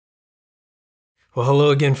Well, hello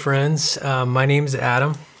again, friends. My name is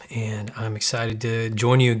Adam, and I'm excited to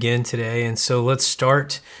join you again today. And so let's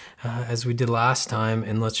start as we did last time,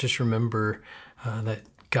 and let's just remember that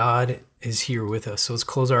God is here with us. So let's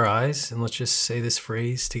close our eyes and let's just say this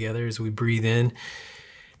phrase together as we breathe in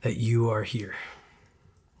that you are here.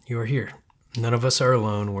 You are here. None of us are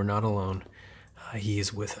alone. We're not alone. He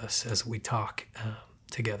is with us as we talk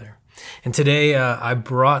together. And today I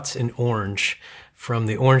brought an orange from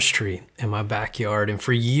the orange tree in my backyard. And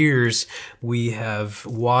for years, we have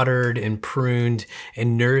watered and pruned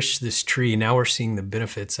and nourished this tree. Now we're seeing the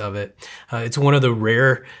benefits of it. It's one of the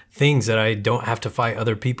rare things that I don't have to fight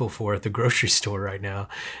other people for at the grocery store right now.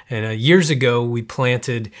 And years ago, we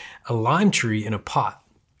planted a lime tree in a pot,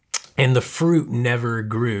 and the fruit never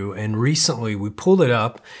grew. And recently we pulled it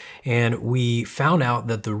up and we found out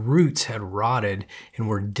that the roots had rotted and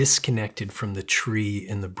were disconnected from the tree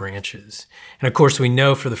and the branches. And of course, we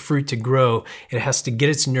know for the fruit to grow, it has to get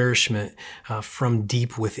its nourishment from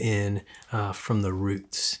deep within, from the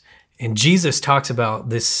roots. And Jesus talks about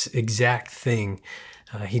this exact thing.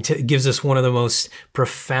 He gives us one of the most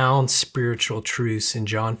profound spiritual truths in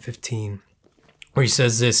John 15. Where he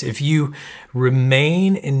says this: if you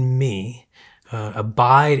remain in me,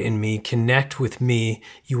 abide in me, connect with me,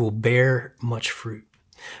 you will bear much fruit.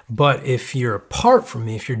 But if you're apart from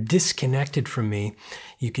me, if you're disconnected from me,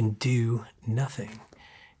 you can do nothing.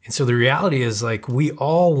 And so the reality is, like, we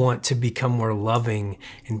all want to become more loving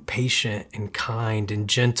and patient and kind and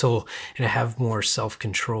gentle and have more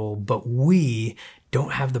self-control, but we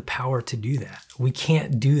don't have the power to do that. We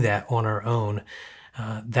can't do that on our own.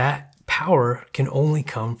 That power can only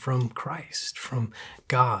come from Christ, from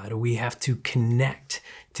God. We have to connect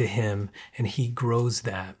to Him, and He grows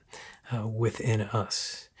that within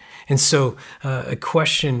us. And so a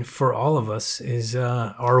question for all of us is,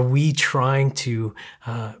 are we trying to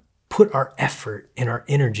put our effort and our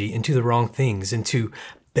energy into the wrong things, into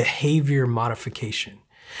behavior modification,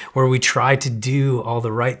 where we try to do all the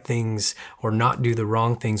right things or not do the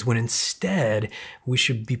wrong things, when instead we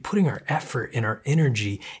should be putting our effort and our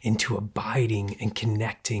energy into abiding and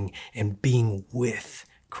connecting and being with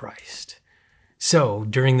Christ? So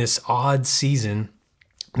during this odd season,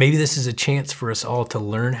 maybe this is a chance for us all to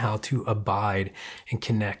learn how to abide and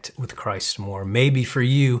connect with Christ more. Maybe for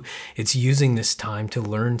you, it's using this time to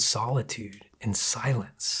learn solitude and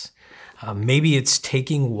silence. Maybe it's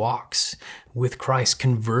taking walks with Christ,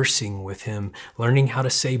 conversing with Him, learning how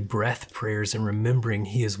to say breath prayers and remembering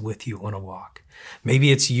He is with you on a walk.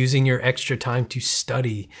 Maybe it's using your extra time to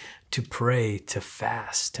study, to pray, to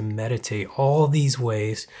fast, to meditate. All these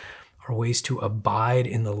ways are ways to abide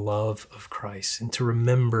in the love of Christ and to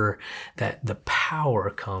remember that the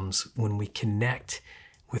power comes when we connect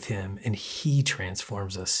with Him, and He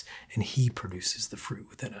transforms us and He produces the fruit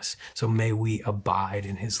within us. So may we abide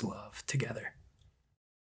in His love together.